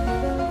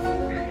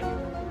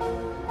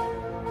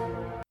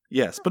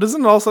 Yes, but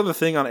isn't it also the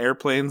thing on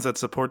airplanes that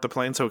support the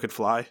plane so it could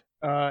fly?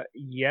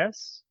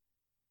 Yes.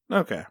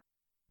 Okay.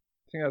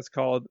 I think that's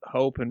called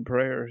hope and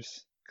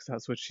prayers, because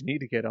that's what you need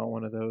to get on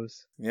one of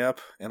those. Yep,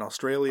 and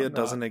Australia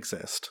doesn't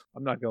exist.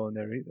 I'm not going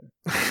there either.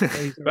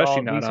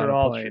 Especially not on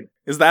a plane.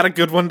 Is that a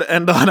good one to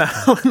end on,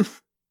 Alan?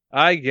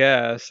 I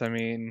guess. I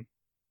mean,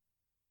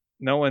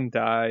 no one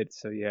died,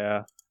 so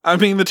yeah. I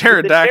mean, the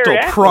pterodactyl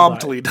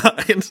promptly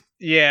died.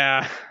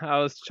 Yeah, I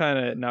was trying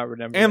to not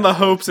remember. And the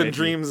hopes and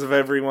dreams of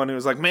everyone who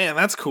was like, man,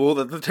 that's cool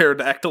that the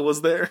pterodactyl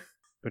was there.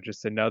 But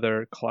just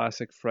another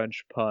classic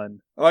French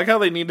pun. I like how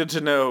they needed to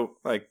know,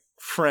 like,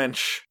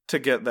 French to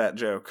get that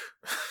joke.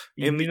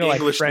 In the English,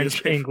 like French,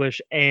 newspaper.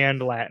 English,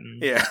 and Latin.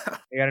 Yeah.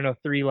 You gotta know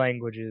 3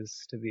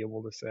 languages to be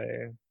able to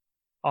say,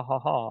 ha ha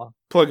ha.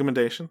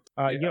 Plugmentation.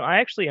 You know, I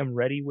actually am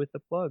ready with the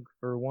plug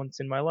for once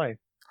in my life.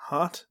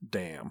 Hot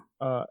damn.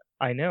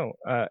 I know.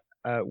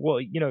 Well,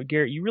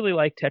 Garrett, you really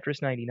like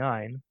Tetris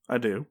 99. I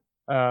do.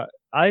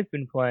 I've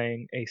been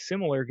playing a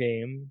similar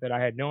game that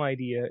I had no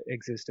idea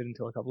existed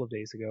until a couple of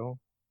days ago,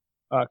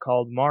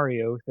 called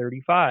Mario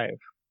 35.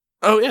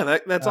 Oh yeah,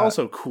 that's Uh,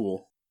 also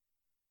cool.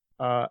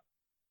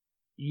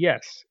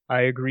 Yes,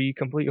 I agree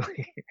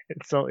completely.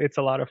 It's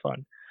a lot of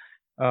fun.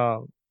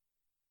 Um,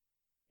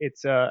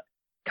 it's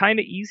kind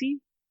of easy,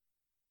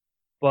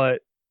 but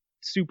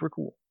super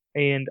cool.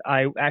 And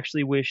I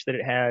actually wish that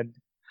it had.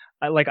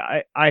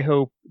 I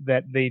hope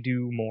that they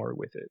do more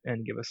with it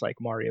and give us like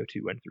Mario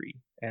 2 and 3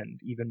 and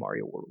even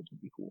Mario World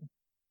would be cool.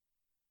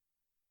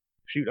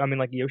 Shoot, I mean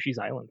like Yoshi's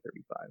Island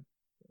 35.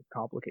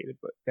 Complicated,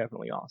 but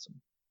definitely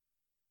awesome.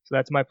 So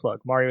that's my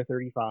plug. Mario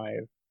 35.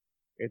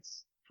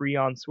 It's free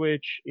on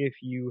Switch if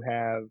you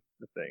have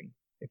the thing.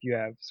 If you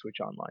have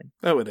Switch Online.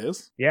 Oh, it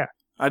is? Yeah.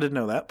 I didn't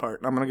know that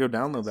part. I'm going to go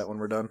download that when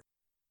we're done.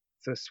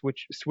 It's a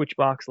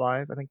Switchbox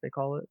Live, I think they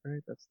call it,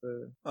 right? That's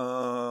the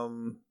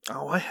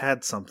I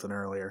had something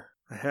earlier.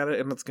 I had it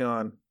and it's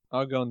gone.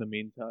 I'll go in the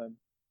meantime.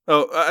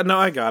 Oh, no,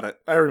 I got it.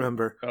 I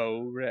remember.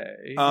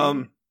 Hooray.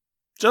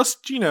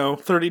 Just,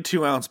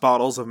 32-ounce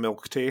bottles of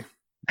milk tea.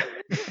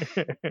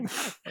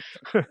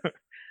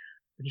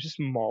 just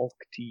malt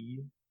tea.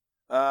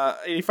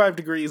 85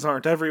 Degrees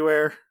aren't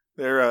everywhere.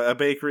 They're a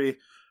bakery,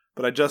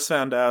 but I just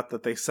found out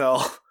that they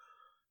sell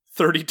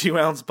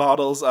 32-ounce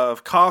bottles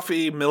of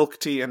coffee, milk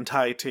tea, and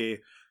Thai tea.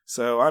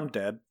 So I'm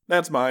dead.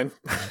 That's mine.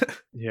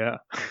 Yeah.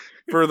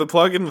 For the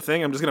plug in the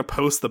thing, I'm just going to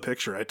post the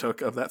picture I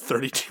took of that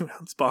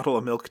 32-ounce bottle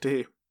of milk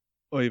tea.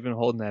 Oh, you've been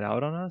holding that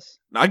out on us?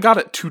 I got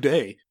it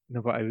today.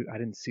 No, but I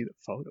didn't see the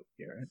photo,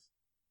 Garrett.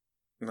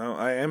 No,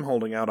 I am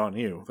holding out on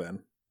you, then.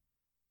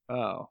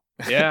 Oh.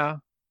 Yeah.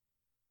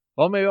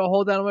 Well, maybe I'll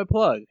hold down on my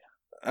plug.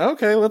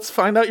 Okay, let's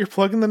find out your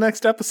plug in the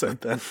next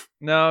episode, then.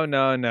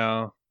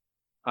 No.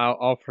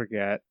 I'll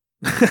forget.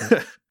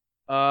 Okay,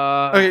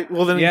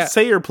 well then yeah.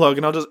 say your plug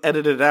and I'll just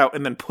edit it out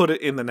and then put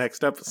it in the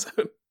next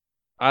episode.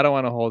 I don't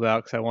want to hold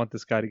out because I want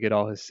this guy to get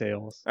all his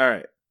sales.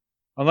 Alright.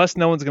 Unless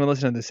no one's going to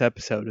listen to this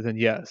episode, then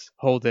yes,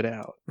 hold it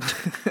out.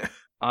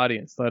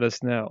 Audience, let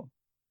us know.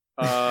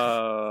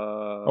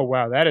 Oh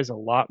wow, that is a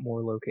lot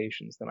more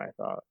locations than I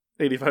thought.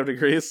 85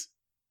 Degrees?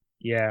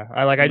 Yeah,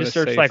 I I'm just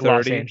gonna searched say like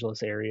Los 30.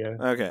 Angeles area.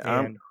 Okay,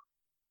 And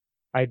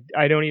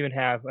I don't even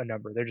have a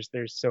number. There's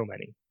so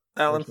many.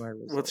 Alan, Where's my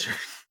result? what's your...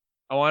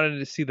 I wanted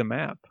to see the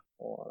map.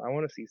 Hold on, I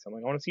want to see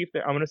something. I want to see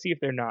if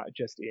they're not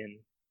just in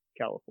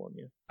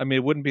California. I mean,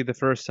 it wouldn't be the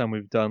first time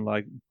we've done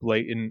like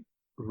blatant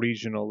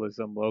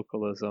regionalism,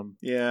 localism.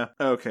 Yeah,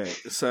 okay,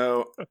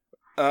 so...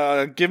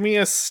 give me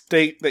a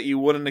state that you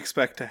wouldn't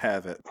expect to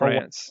have it.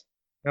 France.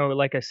 No,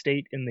 like a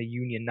state in the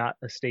Union, not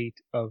a state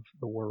of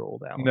the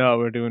world, Alan. No,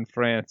 we're doing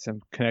France.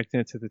 I'm connecting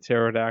it to the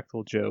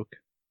pterodactyl joke.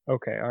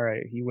 Okay, all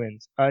right, he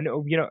wins.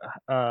 No,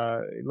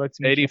 let's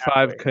meet you 85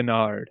 halfway.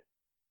 Canard.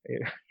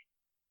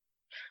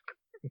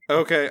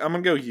 Okay, I'm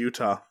gonna go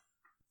Utah.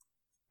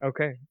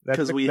 Okay, that's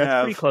 'Cause we that's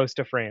have- pretty close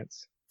to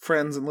France.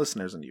 Friends and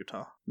listeners in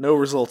Utah. No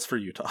results for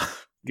Utah.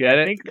 Get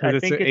I it? think- 'Cause I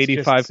it's think it's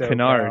 85 just SoCal.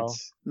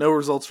 Canards. No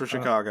results for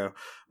Chicago.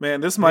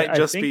 Man, this might I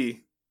just think-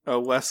 be a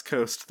West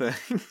Coast thing.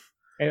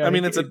 And I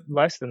mean, think it's a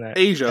less than that.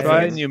 Asia I Try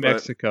thing, think- New but-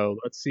 Mexico.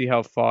 Let's see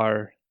how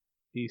far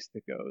east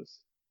it goes.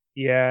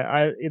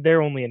 Yeah,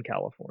 they're only in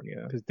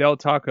California. Because Del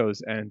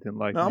Tacos end in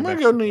like. No, I'm New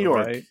gonna go New Mexico,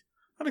 York. right?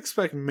 I'd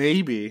expect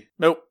maybe.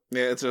 Nope.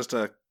 Yeah, it's just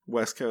a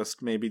West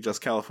Coast, maybe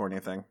just California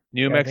thing.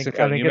 New Yeah,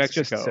 Mexico. I think New it's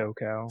Mexico. just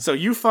SoCal. So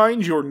you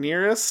find your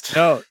nearest.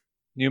 No,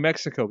 New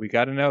Mexico. We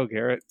got to know,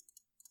 Garrett.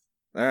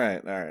 All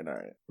right.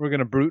 We're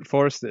gonna brute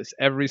force this.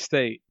 Every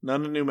state.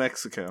 None in New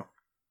Mexico,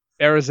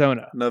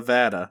 Arizona.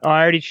 Nevada. Oh,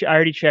 I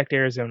already checked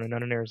Arizona.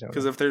 None in Arizona.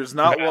 Because if there's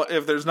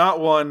not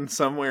one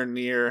somewhere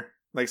near,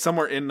 like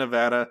somewhere in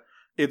Nevada,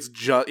 it's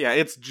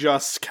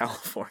just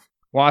California.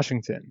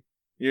 Washington.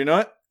 You know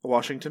what?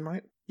 Washington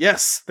might.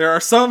 Yes, there are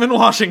some in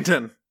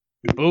Washington.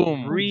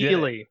 Boom.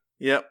 Really?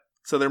 Yep.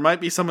 So there might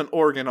be some in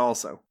Oregon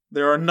also.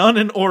 There are none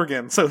in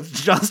Oregon, so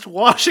it's just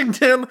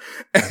Washington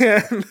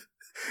and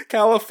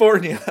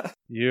California.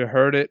 You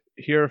heard it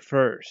here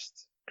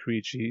first,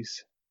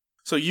 Creechies.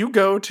 So you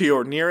go to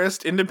your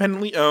nearest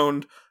independently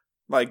owned,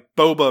 like,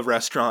 boba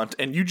restaurant,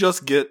 and you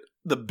just get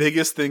the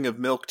biggest thing of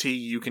milk tea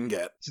you can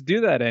get. Let's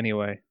do that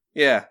anyway.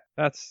 Yeah.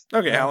 That's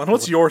Okay, Alan,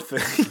 what's your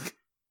thing?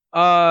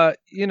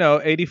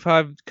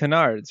 85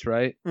 Canards,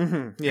 right?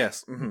 Mm-hmm.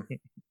 Yes. Mm-hmm.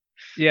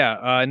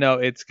 Yeah, no,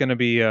 it's gonna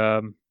be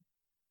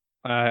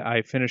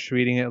I finished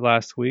reading it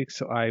last week,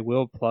 so I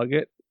will plug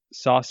it.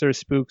 Saucers,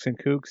 Spooks, and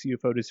Kooks,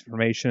 UFO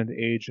Disinformation in the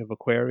Age of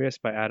Aquarius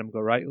by Adam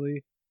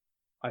Gorightly.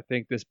 I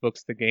think this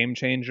book's the game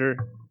changer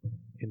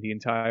in the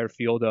entire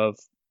field of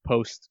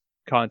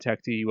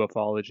post-contactee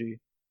ufology.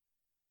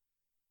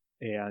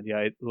 And yeah,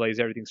 it lays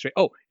everything straight.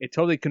 Oh, it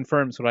totally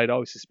confirms what I'd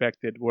always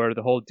suspected, where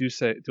the whole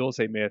Dulce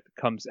myth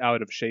comes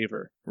out of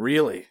Shaver.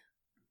 Really?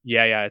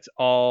 Yeah, it's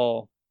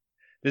all...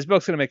 This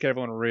book's going to make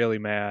everyone really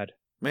mad.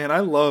 Man, I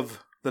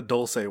love the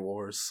Dulce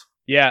Wars.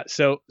 Yeah,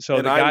 so and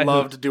the guy I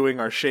loved doing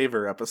our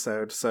shaver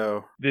episode,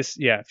 so...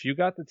 if you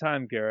got the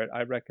time, Garrett,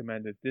 I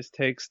recommend it. This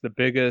takes the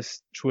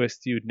biggest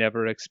twist you'd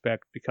never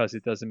expect because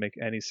it doesn't make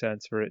any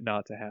sense for it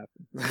not to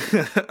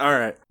happen.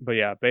 Alright. But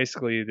yeah,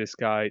 basically this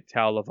guy,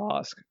 Tal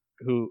Lavosk,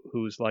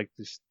 who's like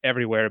just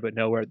everywhere but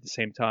nowhere at the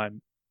same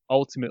time,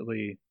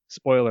 ultimately,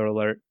 spoiler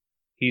alert,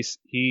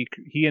 he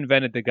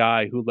invented the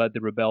guy who led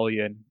the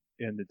rebellion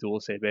in the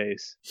Dulce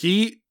base.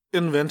 He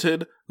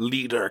invented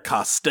Leader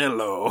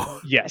Costello.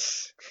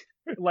 Yes.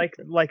 Like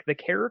the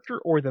character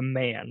or the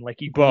man? Like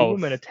you Both. grew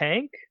him in a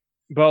tank?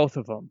 Both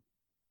of them.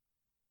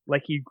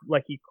 Like he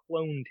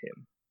cloned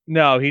him.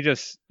 No,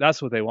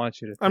 that's what they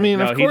want you to think. I mean,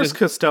 no, of course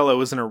Costello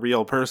isn't a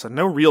real person.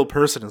 No real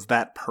person is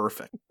that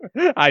perfect.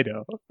 I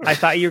know. I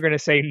thought you were gonna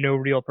say no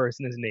real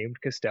person is named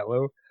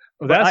Costello.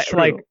 Well, that's true.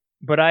 I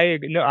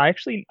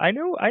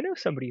know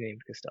somebody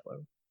named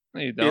Costello.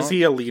 No, you don't. Is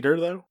he a leader,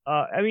 though?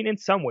 I mean, in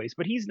some ways,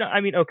 but he's not.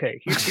 I mean,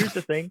 okay. Here's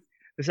the thing.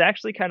 This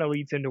actually kind of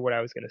leads into what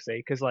I was gonna say,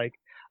 because like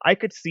I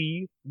could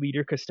see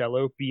Leader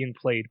Costello being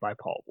played by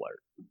Paul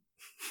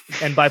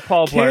Blart, and by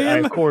Paul Blart, I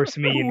of course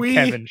mean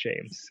Kevin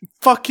James.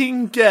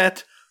 Fucking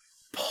get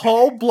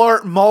Paul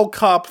Blart Mall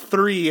Cop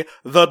 3: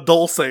 The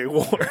Dulce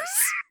Wars.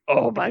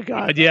 Oh my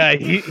god! Yeah,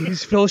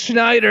 he's Phil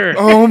Schneider.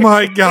 Oh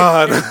my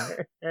god!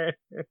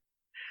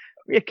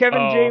 Yeah,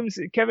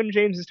 Kevin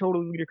James is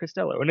totally Leader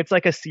Costello, and it's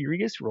like a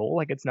serious role.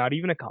 Like it's not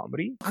even a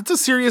comedy. That's a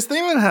serious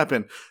thing that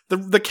happened.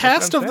 The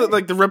cast of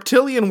the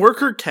reptilian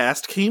worker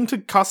cast came to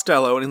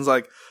Costello and he's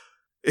like,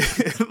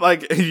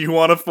 you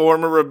want to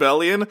form a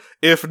rebellion?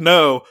 If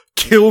no,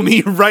 kill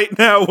me right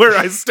now where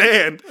I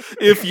stand.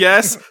 If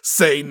yes,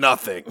 say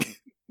nothing.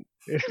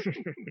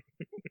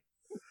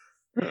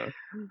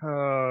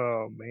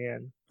 Oh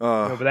man,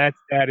 no, but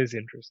that is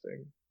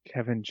interesting.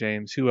 Kevin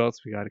James. Who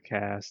else we got to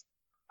cast?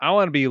 I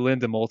want to be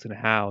Linda Moulton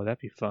Howe. That'd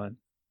be fun.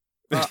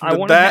 I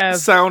Did that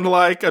sound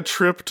like a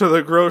trip to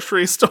the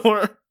grocery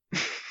store?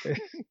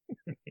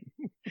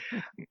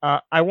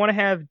 I want to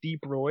have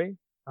Deep Roy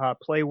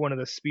play one of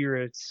the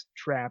spirits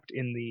trapped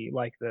in the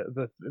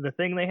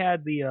thing they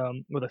had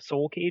with the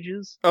soul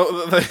cages.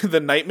 Oh, the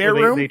nightmare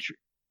room.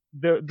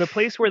 The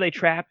place where they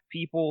trap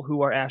people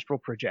who are astral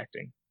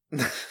projecting.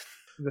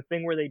 The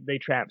thing where they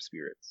trap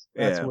spirits.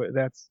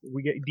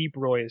 We get Deep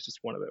Roy is just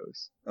one of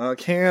those.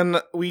 Can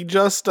we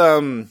just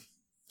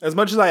as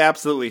much as I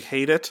absolutely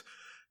hate it,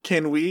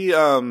 can we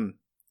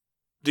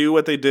do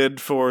what they did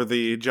for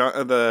the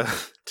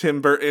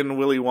Tim Burton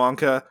Willy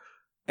Wonka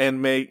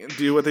and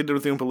do what they did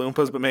with the Oompa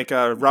Loompas, but make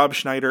Rob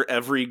Schneider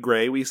every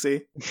gray we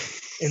see?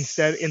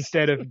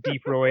 Instead of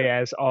Deep Roy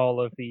as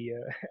all of the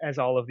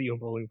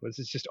Oompa Loompas,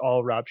 it's just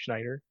all Rob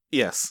Schneider.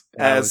 Yes,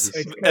 as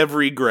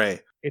every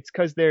gray. It's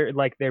because they're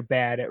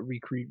bad at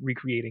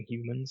recreating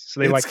humans, so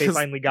they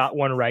finally got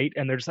one right,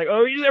 and they're just like,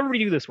 oh,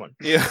 everybody do this one.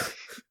 Yeah,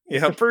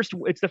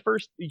 It's the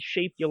first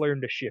shape you learn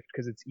to shift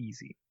because it's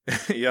easy.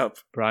 Yep.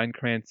 Bryan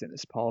Cranston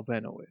is Paul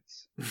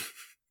Benowitz.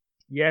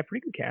 Yeah,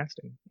 pretty good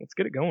casting. Let's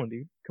get it going,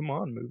 dude. Come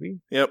on, movie.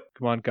 Yep.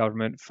 Come on,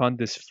 government, fund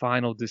this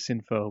final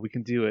disinfo. We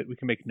can do it. We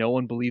can make no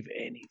one believe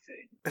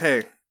anything.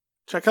 Hey,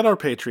 check out our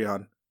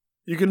Patreon.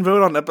 You can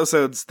vote on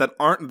episodes that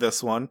aren't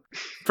this one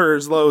for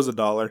as low as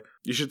 $1.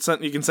 You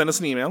can send us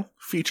an email,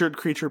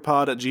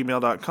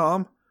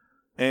 featuredcreaturepod@gmail.com,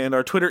 and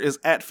our Twitter is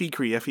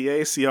 @Feacre,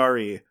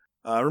 F-E-A-C-R-E.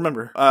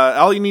 Remember,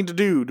 all you need to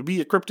do to be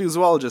a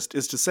cryptozoologist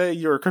is to say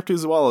you're a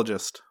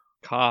cryptozoologist.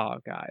 Caw,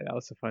 guy. That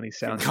was a funny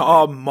sound.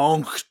 Caw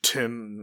Moncton.